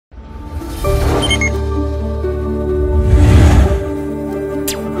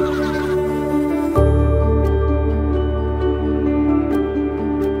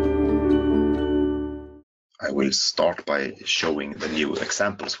will start by showing the new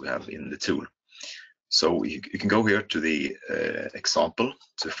examples we have in the tool. So you can go here to the example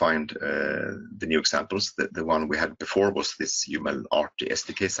to find the new examples. The one we had before was this HCL RTist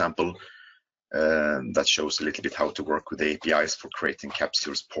SDK sample that shows a little bit how to work with the APIs for creating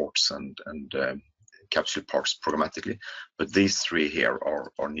capsules, ports, and capsule parts programmatically. But these three here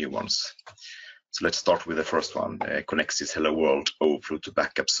are new ones. So let's start with the first one, Connexis Hello World Overflow to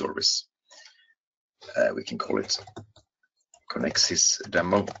Backup Service. We can call it Connexis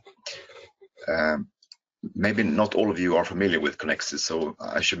demo. Maybe not all of you are familiar with Connexis, so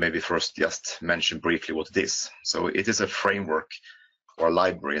I should maybe first just mention briefly what it is. So it is a framework or a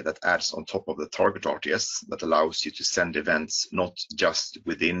library that adds on top of the target RTS that allows you to send events not just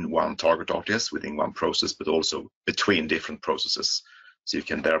within one target RTS, within one process, but also between different processes. So you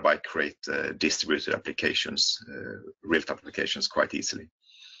can thereby create distributed applications, real-time applications quite easily.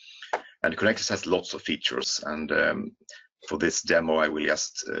 And Connexis has lots of features, and for this demo I will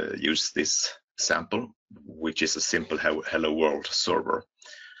just use this sample, which is a simple Hello World server.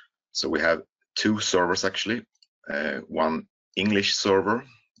 So we have two servers actually, one English server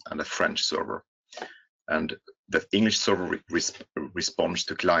and a French server. And the English server responds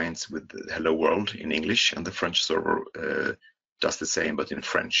to clients with Hello World in English, and the French server does the same but in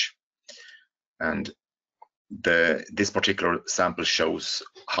French. And this particular sample shows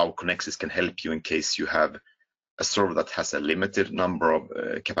how Connexis can help you in case you have a server that has a limited number of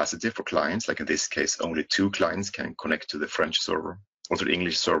capacity for clients, like in this case only 2 clients can connect to the French server or to the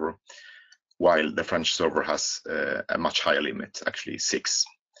English server, while the French server has a much higher limit, actually 6.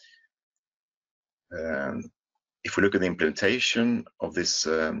 If we look at the implementation of this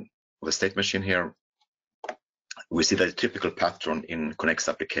of the state machine here, we see that a typical pattern in Connexis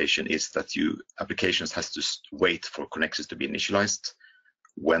application is that applications has to wait for Connexis to be initialized.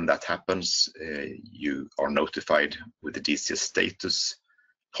 When that happens, you are notified with the DCS status,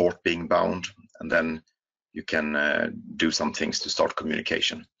 port being bound, and then you can do some things to start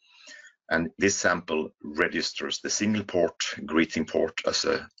communication. And this sample registers the single port, greeting port as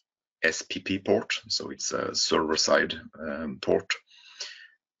a SPP port, so it's a server-side port.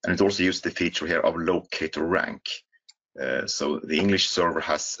 And it also uses the feature here of locator rank. So the English server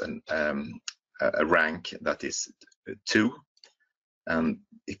has a rank that is 2. And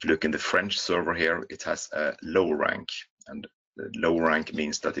if you look in the French server here, it has a low rank. And the low rank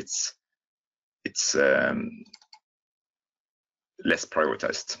means that it's less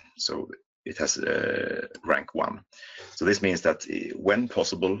prioritized. So it has rank 1. So this means that when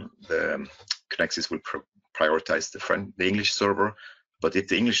possible, the Connexis will prioritize the English server. But if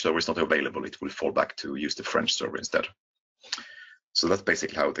the English server is not available, it will fall back to use the French server instead. So that's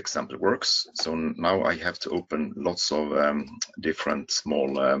basically how the example works. So now I have to open lots of different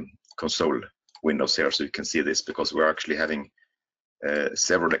small console windows here so you can see this, because we're actually having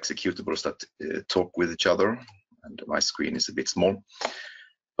several executables that talk with each other, and my screen is a bit small.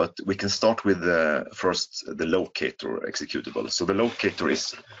 But we can start with first the locator executable. So the locator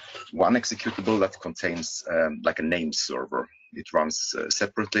is one executable that contains like a name server. It runs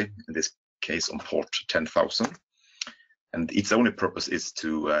separately, in this case on port 10,000. And its only purpose is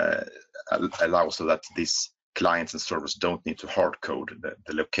to allow so that these clients and servers don't need to hard code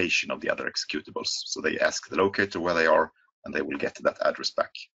the location of the other executables. So they ask the locator where they are, and they will get that address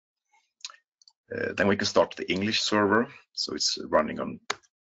back. Then we can start the English server. So it's running on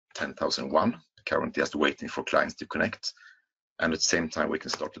 10,001, currently just waiting for clients to connect. And at the same time, we can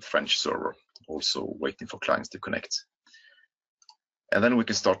start the French server, also waiting for clients to connect. And then we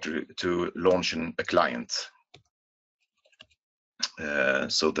can start to launch a client.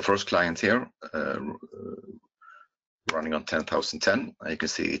 So the first client here, running on 10,010, you can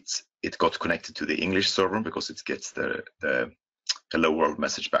see it got connected to the English server because it gets the hello world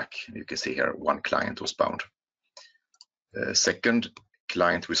message back. You can see here 1 client was bound. Second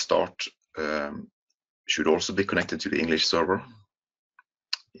client we start should also be connected to the English server.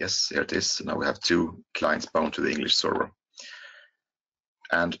 Yes, here it is. Now we have 2 clients bound to the English server.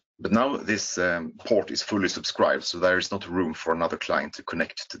 But now this port is fully subscribed, so there is not room for another client to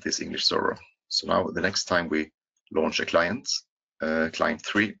connect to this English server. So now the next time we launch a client, client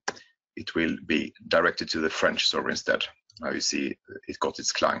 3, it will be directed to the French server instead. Now you see it got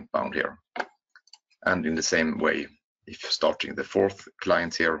its client bound here. And in the same way, if starting the 4th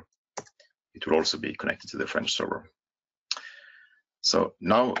client here, it will also be connected to the French server. So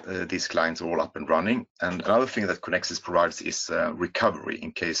now these clients are all up and running. And another thing that Connexis provides is recovery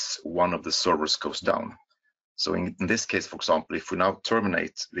in case one of the servers goes down. So in this case, for example, if we now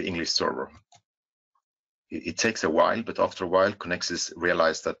terminate the English server, it takes a while, but after a while, Connexis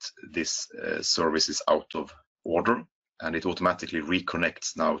realized that this service is out of order, and it automatically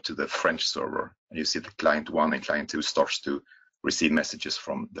reconnects now to the French server. And you see the client 1 and client 2 starts to receive messages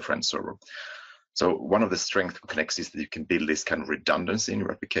from the French server. So one of the strengths of Connexis is that you can build this kind of redundancy in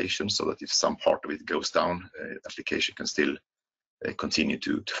your application, so that if some part of it goes down, the application can still continue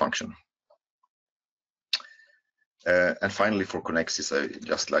to function. And finally, for Connexis, I'd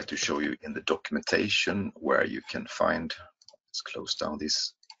just like to show you in the documentation where you can find, let's close down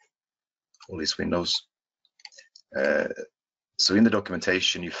all these windows. So in the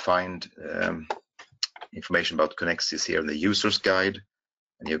documentation, you find information about Connexis here in the user's guide,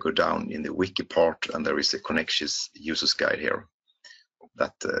 and you go down in the wiki part, and there is a Connexis user's guide here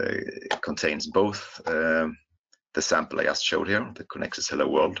that contains both the sample I just showed here, the Connexis Hello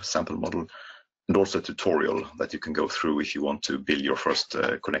World sample model, and also a tutorial that you can go through if you want to build your first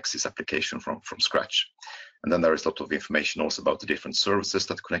Connexis application from scratch. And then there is a lot of information also about the different services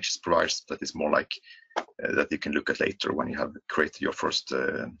that Connexis provides that is more like that you can look at later when you have created your first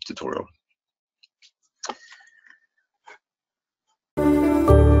tutorial.